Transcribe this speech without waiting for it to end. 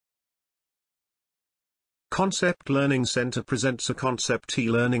Concept Learning Center presents a concept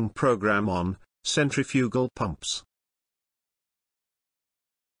e-learning program on centrifugal pumps.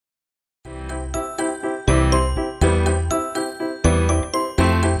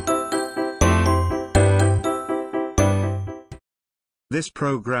 This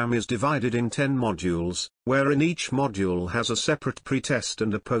program is divided in 10 modules, wherein each module has a separate pre-test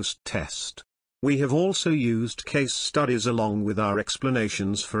and a post-test. We have also used case studies along with our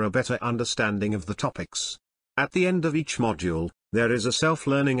explanations for a better understanding of the topics. At the end of each module, there is a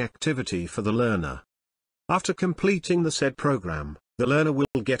self-learning activity for the learner. After completing the said program, the learner will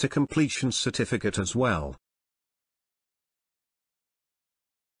get a completion certificate as well.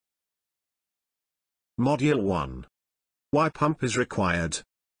 Module 1. Why pump is required.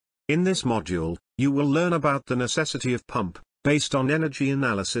 In this module, you will learn about the necessity of pump, based on energy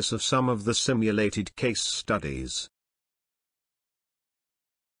analysis of some of the simulated case studies.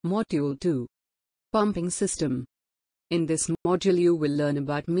 Module 2. Pumping system. In this module you will learn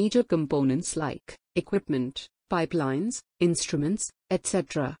about major components like equipment, pipelines, instruments,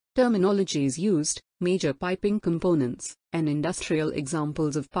 etc., terminologies used, major piping components, and industrial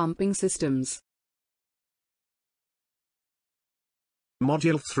examples of pumping systems.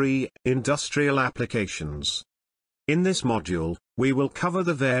 Module 3. Industrial applications. In this module, we will cover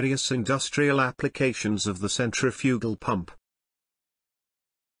the various industrial applications of the centrifugal pump.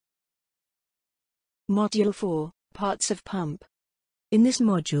 Module 4, Parts of pump. In this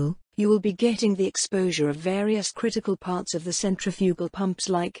module, you will be getting the exposure of various critical parts of the centrifugal pumps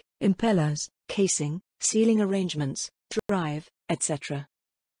like impellers, casing, sealing arrangements, drive, etc.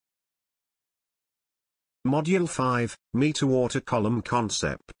 Module 5, Meter-Water Column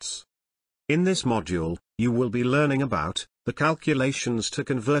Concepts. In this module, you will be learning about the calculations to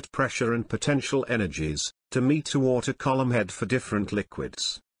convert pressure and potential energies to meter-water column head for different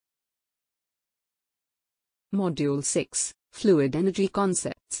liquids. Module 6, Fluid Energy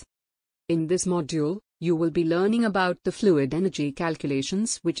Concepts. In this module, you will be learning about the fluid energy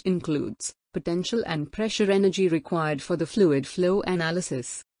calculations, which includes potential and pressure energy required for the fluid flow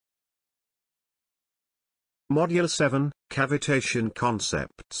analysis. Module 7, Cavitation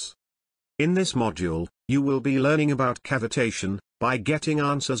Concepts. In this module, you will be learning about cavitation, by getting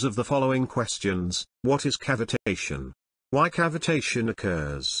answers of the following questions: what is cavitation? Why cavitation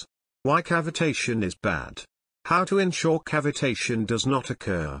occurs? Why cavitation is bad? How to ensure cavitation does not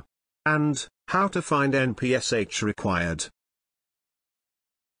occur? And, how to find NPSH required.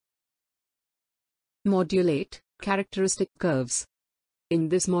 Module 8, Characteristic Curves. In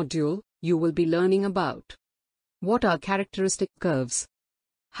this module, you will be learning about what are characteristic curves,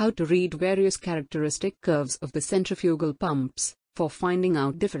 how to read various characteristic curves of the centrifugal pumps, for finding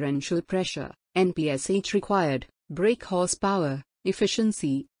out differential pressure, NPSH required, brake horsepower,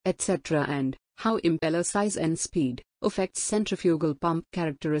 efficiency, etc., and how impeller size and speed affects centrifugal pump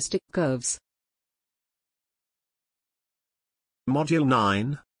characteristic curves. Module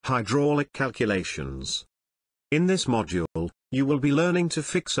 9, Hydraulic Calculations. In this module, you will be learning to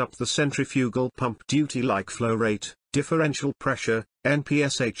fix up the centrifugal pump duty like flow rate, differential pressure,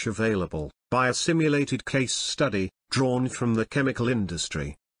 NPSH available, by a simulated case study, drawn from the chemical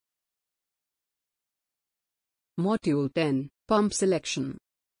industry. Module 10, Pump Selection.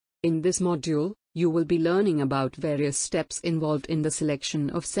 In this module, you will be learning about various steps involved in the selection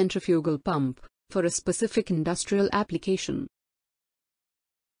of centrifugal pump, for a specific industrial application.